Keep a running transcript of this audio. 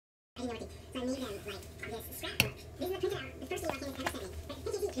So I made them like this scrapbook. This is the printed out, the first email Candace ever sent me. But hey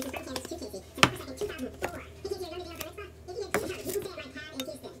Casey, this is from Candace to Casey. September 2nd, 2004. Hey Casey, are you on the deal for Mitzvah? If you get 2 times, you can stay at my pad in Houston.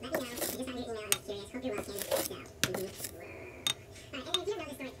 Let me know. I just found your email and I'm curious. Hope you're well, Candace. So. Alright, and if you don't know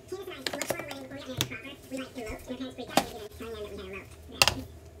this story, Candace and I, before our wedding, before we got married proper, we like eloped, and our parents freaked out and we ended up telling them that we had eloped.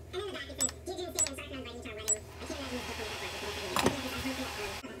 And then in the back it says, Dear June and Sammy, I'm sorry for not inviting you to our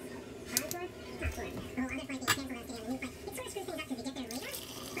wedding. I can't imagine this book when it's like this. Tour? Not tour. The whole other flight being canceled and staying on the new flight.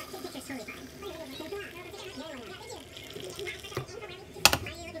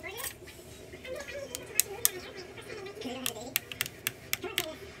 It sort of screws things up because we get there later,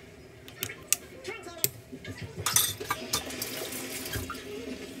 but take pictures totally fine. Are you looking forward to this? I'm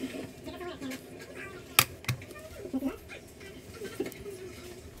looking forward to this.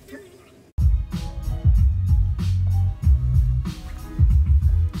 Can we go ahead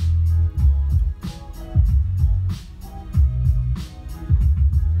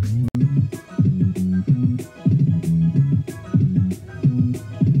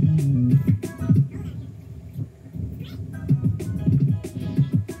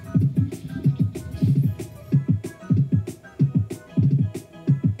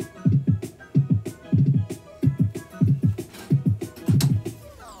we don't have a baby?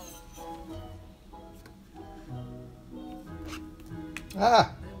 Come on, Candace. Come on, Candace. Take us away, Candace.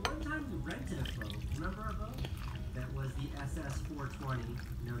 Ah! One time we rented a boat. Remember our boat? That was the SS 420.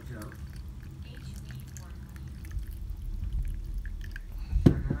 No joke.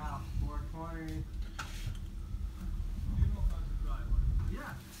 Check her out. 420. Yeah.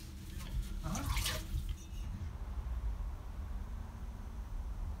 Uh-huh.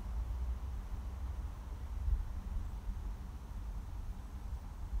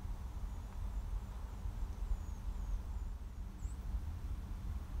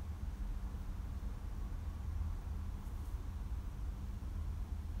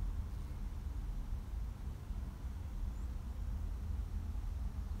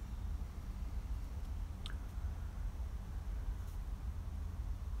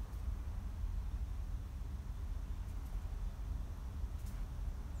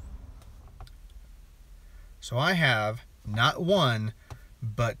 So I have not one,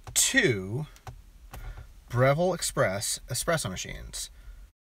 but 2 Breville Express espresso machines.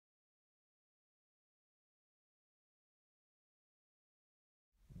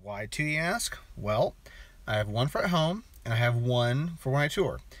 Why 2, you ask? Well, I have one for at home, and I have one for when I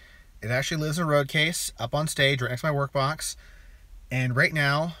tour. It actually lives in a road case up on stage right next to my work box, and right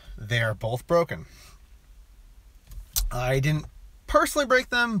now they are both broken. I didn't personally break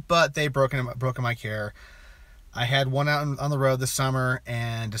them, but they broke in my care. I had one out on the road this summer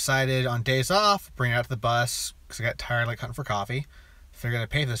and decided on days off, bring it out to the bus because I got tired like hunting for coffee. Figured I'd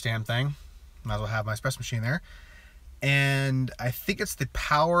pay for this damn thing. Might as well have my espresso machine there. And I think it's the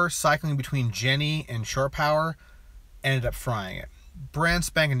power cycling between Jenny and short power ended up frying it. Brand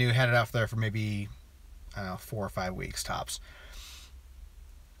spanking new, had it out there for maybe, I don't know, 4 or 5 weeks tops.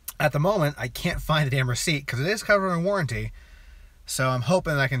 At the moment, I can't find the damn receipt because it is covered in warranty. So I'm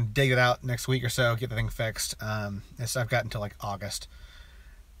hoping I can dig it out next week or so, get the thing fixed. I've got until like August.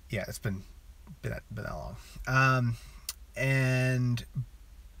 Yeah, it's been that long. And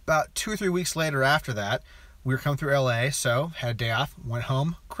about 2 or 3 weeks later after that, we were coming through LA, so had a day off, went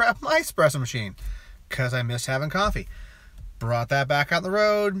home, grabbed my espresso machine because I missed having coffee. Brought that back out the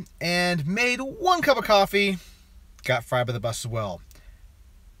road and made 1 cup of coffee. Got fried by the bus as well.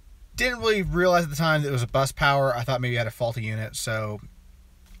 Didn't really realize at the time that it was a bus power. I thought maybe I had a faulty unit, so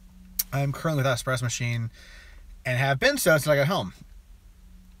I'm currently without an espresso machine and have been so since I got home.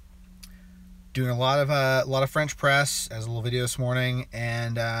 Doing a lot of French press as a little video this morning,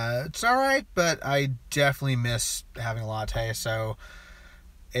 and it's all right, but I definitely miss having a latte. So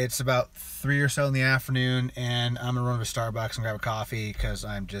it's about 3 or so in the afternoon, and I'm gonna run to Starbucks and grab a coffee because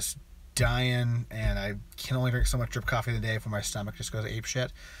I'm just dying, and I can only drink so much drip coffee in the day before my stomach just goes ape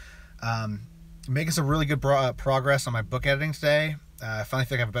shit. Making some really good progress on my book editing today. I finally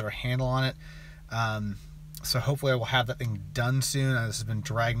think I have a better handle on it. So hopefully I will have that thing done soon. This has been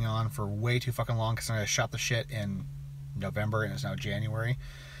dragging on for way too fucking long because I shot the shit in November and it's now January.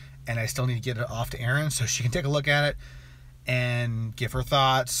 And I still need to get it off to Erin so she can take a look at it and give her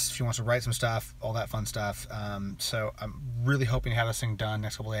thoughts. She wants to write some stuff, all that fun stuff. So I'm really hoping to have this thing done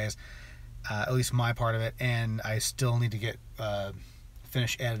next couple days, at least my part of it. And I still need to get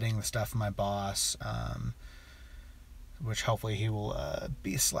finish editing the stuff for my boss, which hopefully he will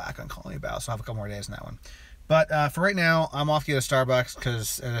be slack on calling me about. So I'll have a couple more days on that one. But for right now, I'm off to get a Starbucks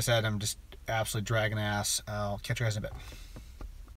because, as I said, I'm just absolutely dragging ass. I'll catch you guys in a bit.